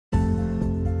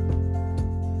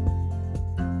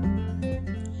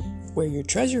Where your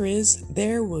treasure is,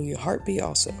 there will your heart be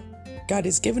also. God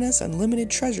has given us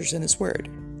unlimited treasures in His Word.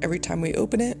 Every time we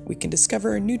open it, we can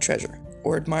discover a new treasure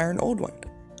or admire an old one.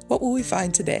 What will we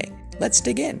find today? Let's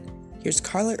dig in. Here's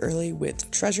Carla Early with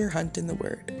Treasure Hunt in the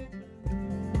Word.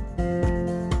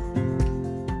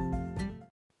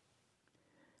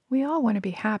 We all want to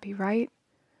be happy, right?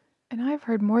 And I've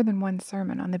heard more than one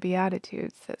sermon on the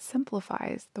Beatitudes that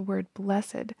simplifies the word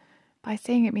blessed by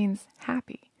saying it means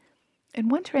happy. And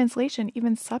one translation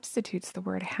even substitutes the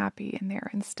word happy in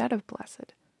there instead of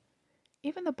blessed.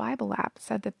 Even the Bible app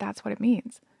said that that's what it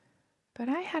means. But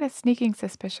I had a sneaking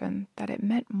suspicion that it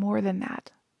meant more than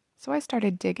that. So I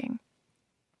started digging.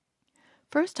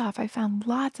 First off, I found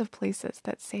lots of places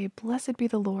that say, "Blessed be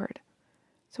the Lord."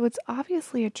 So it's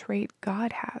obviously a trait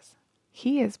God has.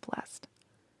 He is blessed.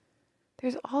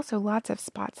 There's also lots of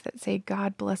spots that say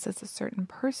God blesses a certain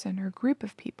person or group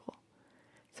of people.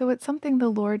 So it's something the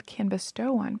Lord can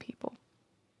bestow on people.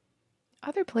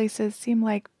 Other places seem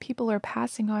like people are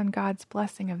passing on God's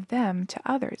blessing of them to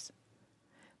others.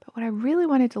 But what I really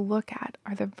wanted to look at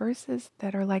are the verses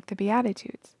that are like the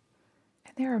Beatitudes.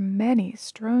 And there are many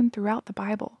strewn throughout the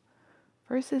Bible.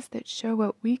 Verses that show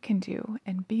what we can do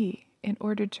and be in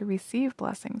order to receive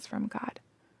blessings from God.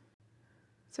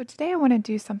 So today I want to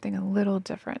do something a little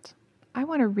different. I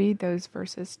want to read those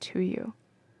verses to you.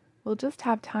 We'll just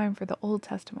have time for the Old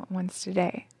Testament ones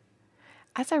today.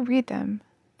 As I read them,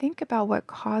 think about what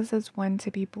causes one to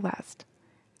be blessed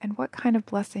and what kind of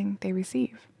blessing they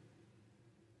receive.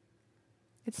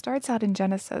 It starts out in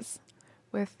Genesis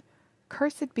with,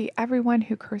 "Cursed be everyone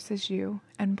who curses you,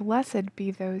 and blessed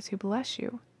be those who bless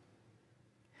you.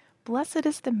 Blessed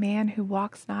is the man who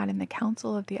walks not in the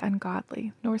counsel of the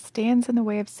ungodly, nor stands in the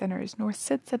way of sinners, nor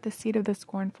sits at the seat of the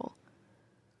scornful,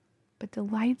 but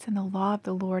delights in the law of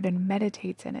the Lord and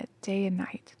meditates in it day and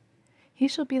night. He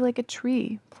shall be like a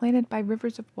tree planted by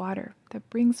rivers of water that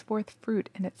brings forth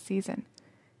fruit in its season,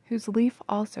 whose leaf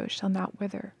also shall not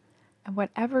wither, and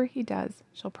whatever he does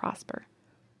shall prosper.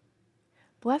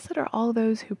 Blessed are all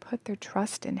those who put their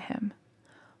trust in him.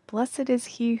 Blessed is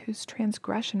he whose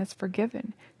transgression is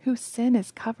forgiven, whose sin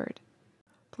is covered.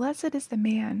 Blessed is the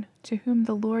man to whom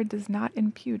the Lord does not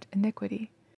impute iniquity,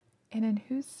 and in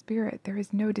whose spirit there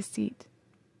is no deceit.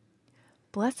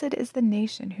 Blessed is the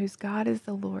nation whose God is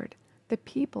the Lord, the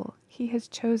people he has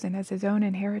chosen as his own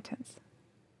inheritance.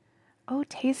 Oh,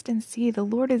 taste and see, the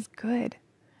Lord is good.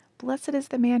 Blessed is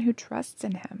the man who trusts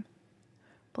in him.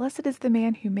 Blessed is the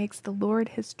man who makes the Lord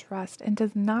his trust and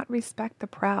does not respect the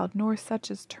proud, nor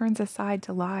such as turns aside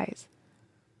to lies.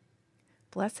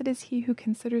 Blessed is he who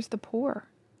considers the poor.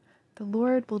 The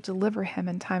Lord will deliver him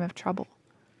in time of trouble.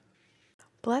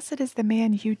 Blessed is the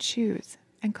man you choose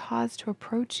and cause to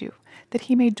approach you, that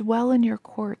he may dwell in your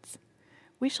courts.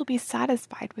 We shall be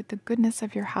satisfied with the goodness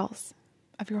of your house,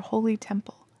 of your holy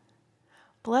temple.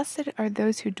 Blessed are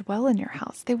those who dwell in your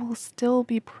house. They will still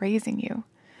be praising you.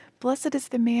 Blessed is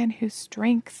the man whose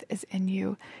strength is in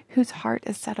you, whose heart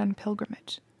is set on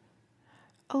pilgrimage.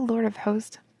 O Lord of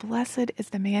hosts, blessed is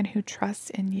the man who trusts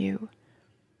in you.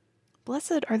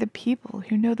 Blessed are the people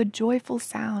who know the joyful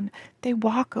sound. They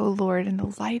walk, O Lord, in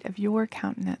the light of your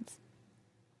countenance.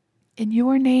 In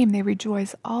your name they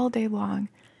rejoice all day long,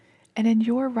 and in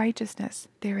your righteousness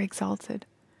they are exalted.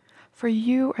 For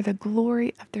you are the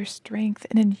glory of their strength,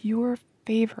 and in your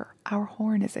favor our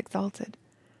horn is exalted.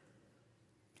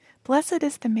 Blessed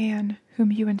is the man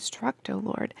whom you instruct, O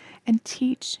Lord, and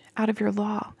teach out of your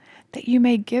law, that you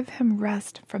may give him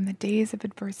rest from the days of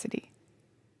adversity.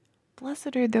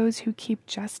 Blessed are those who keep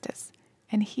justice,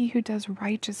 and he who does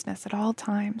righteousness at all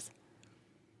times.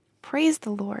 Praise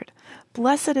the Lord.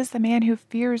 Blessed is the man who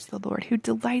fears the Lord, who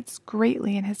delights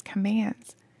greatly in his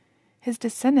commands. His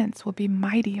descendants will be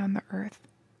mighty on the earth.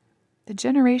 The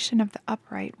generation of the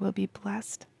upright will be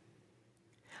blessed.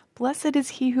 Blessed is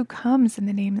he who comes in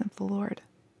the name of the Lord.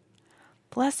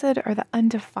 Blessed are the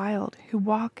undefiled who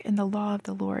walk in the law of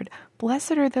the Lord.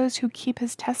 Blessed are those who keep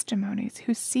his testimonies,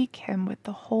 who seek him with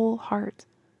the whole heart.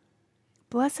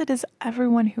 Blessed is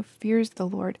everyone who fears the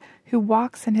Lord, who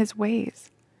walks in his ways.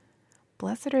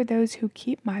 Blessed are those who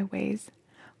keep my ways.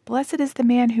 Blessed is the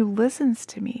man who listens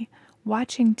to me,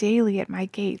 watching daily at my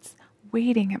gates,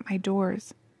 waiting at my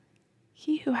doors.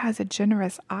 He who has a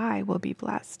generous eye will be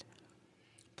blessed.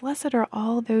 Blessed are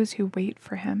all those who wait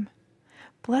for him.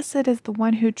 Blessed is the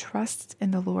one who trusts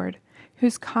in the Lord,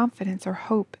 whose confidence or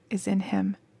hope is in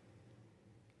him.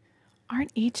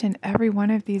 Aren't each and every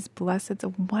one of these blesseds a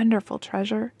wonderful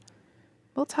treasure?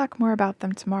 We'll talk more about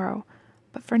them tomorrow,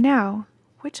 but for now,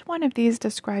 which one of these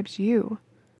describes you?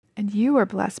 And you are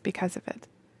blessed because of it.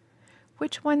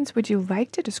 Which ones would you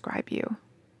like to describe you?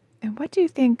 And what do you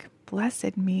think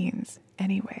blessed means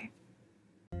anyway.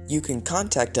 You can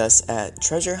contact us at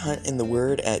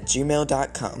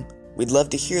treasurehuntintheword@gmail.com. We'd love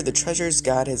to hear the treasures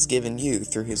God has given you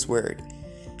through His Word.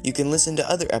 You can listen to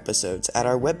other episodes at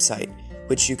our website,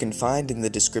 which you can find in the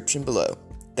description below.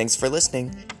 Thanks for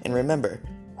listening, and remember,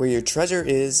 where your treasure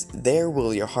is, there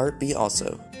will your heart be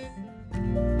also.